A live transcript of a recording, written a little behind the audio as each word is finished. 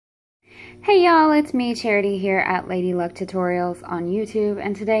Hey y'all, it's me, Charity, here at LadyLuckTutorials on YouTube,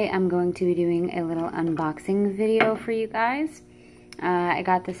 and today I'm going to be doing a little unboxing video for you guys. I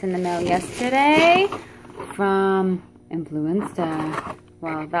got this in the mail yesterday from INFLUENSTER.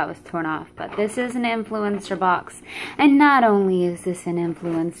 Well, that was torn off, but this is an INFLUENSTER box. And not only is this an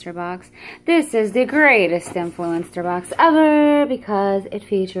INFLUENSTER box, this is the greatest INFLUENSTER box ever because it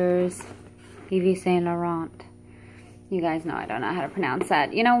features Yves Saint Laurent. You guys know I don't know how to pronounce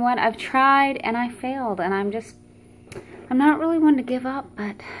that. You know what? I've tried and I failed, and I'm not really one to give up,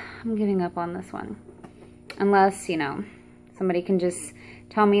 but I'm giving up on this one. Unless, you know, somebody can just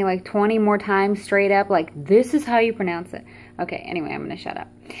tell me like 20 more times straight up, like, this is how you pronounce it. Okay, anyway, I'm gonna shut up.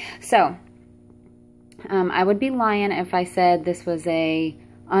 So, I would be lying if I said this was a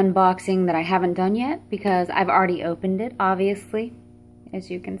unboxing that I haven't done yet, because I've already opened it, obviously, as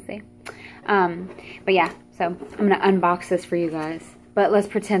you can see. But yeah, so I'm gonna unbox this for you guys, but let's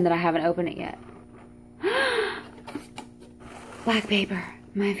pretend that I haven't opened it yet. Black paper,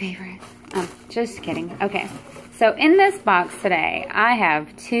 my favorite. Just kidding. Okay, so in this box today, I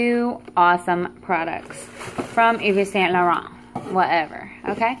have two awesome products from Yves Saint Laurent, whatever,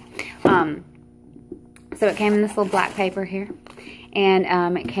 okay? So it came in this little black paper here,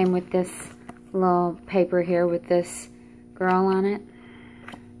 and it came with this little paper here with this girl on it.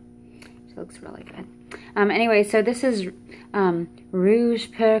 It looks really good. Anyway, so this is Rouge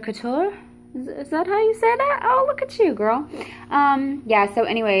Pur Couture. Is that how you say that? Oh, look at you, girl. Yeah, so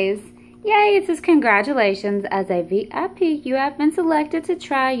anyways, yay, it says congratulations. As a VIP, you have been selected to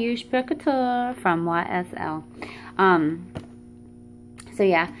try Rouge Pur Couture from YSL. So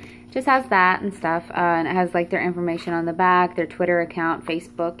yeah, just has that and stuff. And it has like their information on the back, their Twitter account,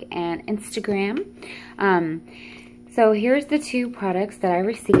 Facebook, and Instagram. So here's the two products that I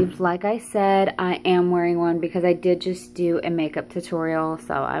received. Like I said, I am wearing one because I did just do a makeup tutorial,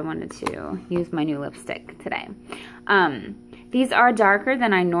 so I wanted to use my new lipstick today. These are darker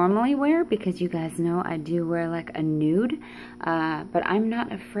than I normally wear because you guys know I do wear like a nude, but I'm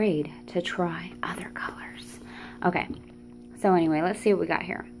not afraid to try other colors. Okay, so anyway, let's see what we got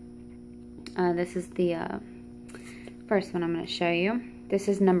here. This is the first one I'm going to show you. This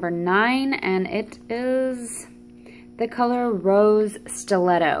is number 9, and it is the color Rose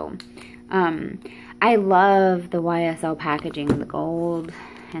Stiletto. I love the YSL packaging, the gold,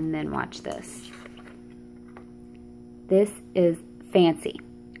 and then watch this. This is fancy.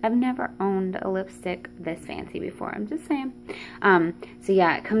 I've never owned a lipstick this fancy before, I'm just saying. So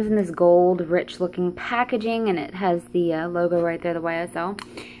yeah, it comes in this gold, rich looking packaging, and it has the logo right there, the YSL.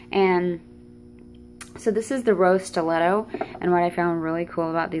 And so this is the Rose Stiletto, and what I found really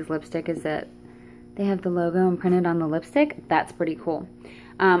cool about these lipstick is that they have the logo imprinted on the lipstick. That's pretty cool.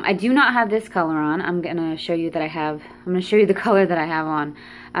 I do not have this color on. I'm gonna show you that I'm gonna show you the color that I have on.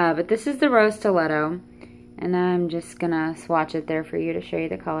 But this is the Rose Stiletto, and I'm just gonna swatch it there for you to show you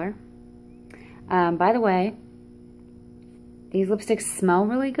the color. By the way, these lipsticks smell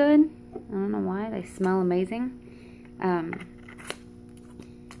really good. I don't know why, they smell amazing.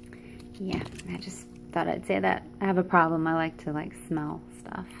 Yeah, I just thought I'd say that. I have a problem. I like to smell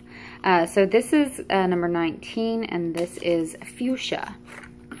stuff. So this is number 19, and this is Fuchsia.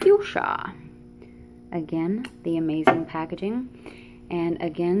 Fuchsia. Again, the amazing packaging, and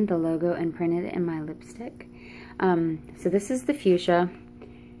again, the logo imprinted in my lipstick. So this is the Fuchsia.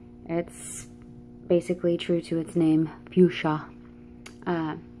 It's basically true to its name, Fuchsia.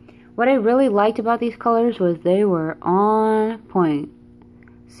 What I really liked about these colors was they were on point.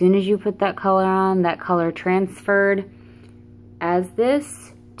 As soon as you put that color on, that color transferred as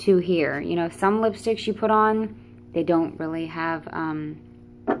this to here. You know, some lipsticks you put on, they don't really have,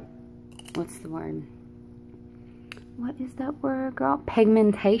 what's the word? What is that word, girl?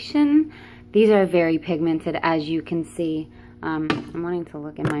 Pigmentation. These are very pigmented, as you can see. I'm wanting to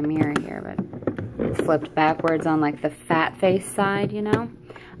look in my mirror here, but it's flipped backwards on like the fat face side, you know?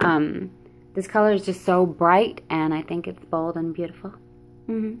 This color is just so bright, and I think it's bold and beautiful.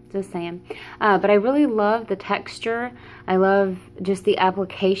 Just saying. But I really love the texture. I love just the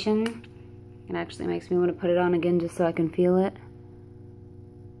application. It actually makes me want to put it on again just so I can feel it.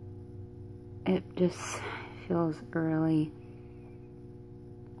 It just feels really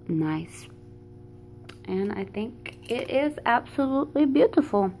nice. And I think it is absolutely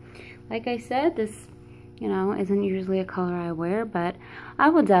beautiful. Like I said, this, you know, isn't usually a color I wear, but I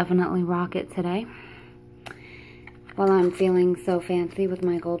will definitely rock it today. While I'm feeling so fancy with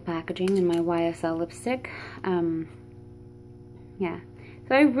my gold packaging and my YSL lipstick. Yeah,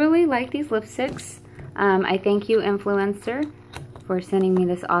 so I really like these lipsticks. I thank you, INFLUENSTER, for sending me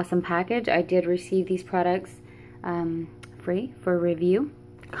this awesome package. I did receive these products free for review.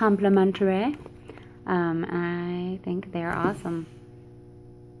 complimentary. I think they're awesome.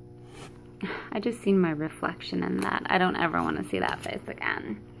 I just seen my reflection in that. I don't ever want to see that face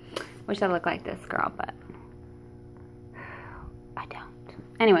again. Wish I looked like this girl, but I don't.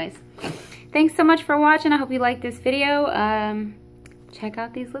 Anyways, thanks so much for watching. I hope you liked this video. Check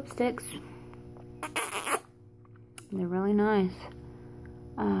out these lipsticks. They're really nice.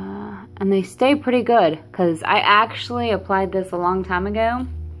 And they stay pretty good because I actually applied this a long time ago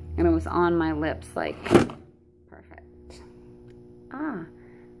and it was on my lips like perfect.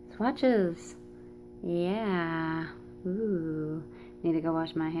 Swatches. Yeah. Ooh. Need to go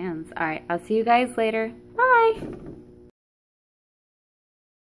wash my hands. Alright, I'll see you guys later. Bye.